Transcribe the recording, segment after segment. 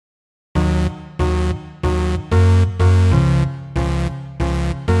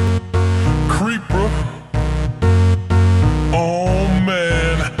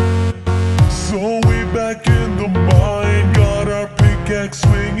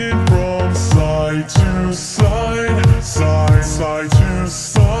swinging from side to side, side to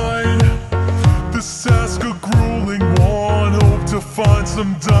side. This task a grueling one, hope to find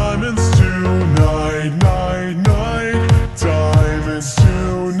some diamonds tonight, night, diamonds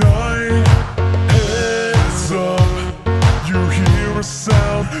tonight. Heads up, you hear a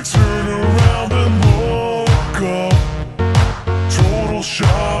sound, turn around and look up. Total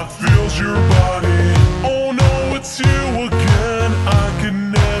shock fills your body. Oh no, it's you again. I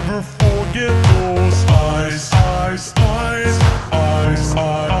can never forget those eyes.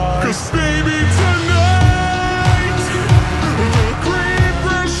 'Cause baby, tonight the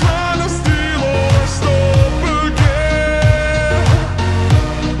creeper's trying to steal our stuff again.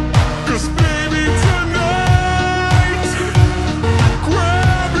 'Cause baby, tonight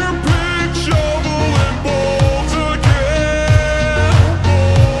grab your pick, shovel and bolt again,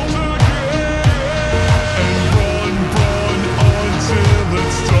 and run until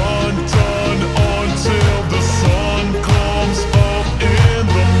it's done, until the sun comes up in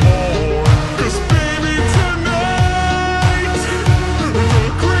the morn. 'Cause baby, tonight the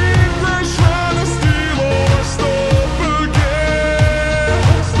creeper's trying to steal our stuff again,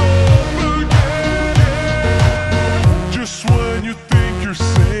 Just when you think you're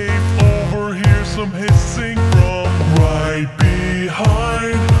safe, overhear some hissing from right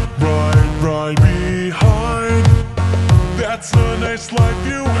behind, right behind. That's a nice life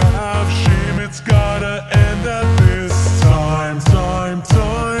you have, shame it's gotta end at this time.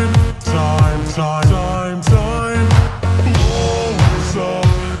 Blows up,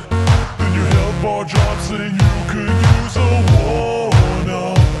 then your health bar drops and you could use a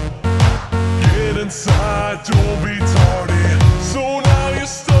one-up. Get inside, don't be tardy. So now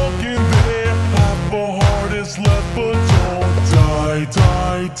you're stuck in there, half a heart is left, but don't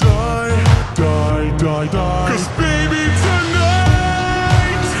die. 'Cause baby,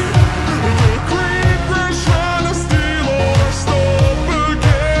 tonight the creeper's trying to steal our stuff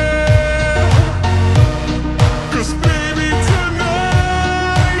again. 'Cause baby,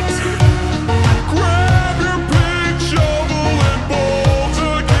 tonight grab your pick, shovel and bolt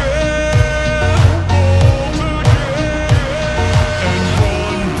again, and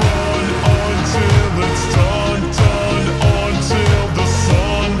run until it's done, until the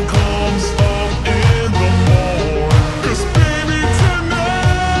sun comes up in the morn. 'Cause baby,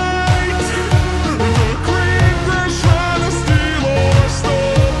 tonight the creeper's trying to steal our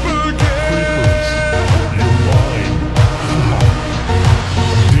stuff again. You're mine.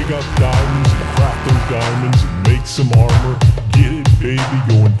 Dig up diamonds and craft those diamonds and make some armor. Get it, baby,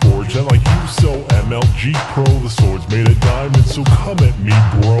 going forge. And like you sell MLG Pro, the sword's made of diamonds, so come at me,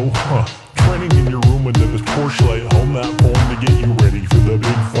 bro. Training in your room under this torchlight, home that phone to get you ready for the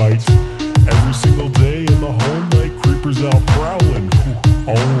big fights. Every single day in the home, night creepers out prowling.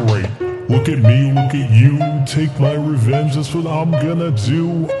 Alright, look at me, look at you. Take my revenge, that's what I'm gonna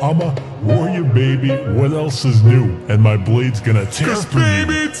do. I'm a warrior, baby, what else is new? And my blade's gonna tear 'Cause through you.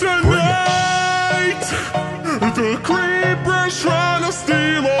 baby, tonight the creeper's trying to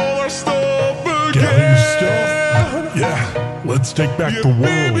steal all our stuff again. Get all your stuff. Yeah, let's take back the world.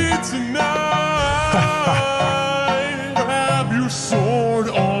 Baby, tonight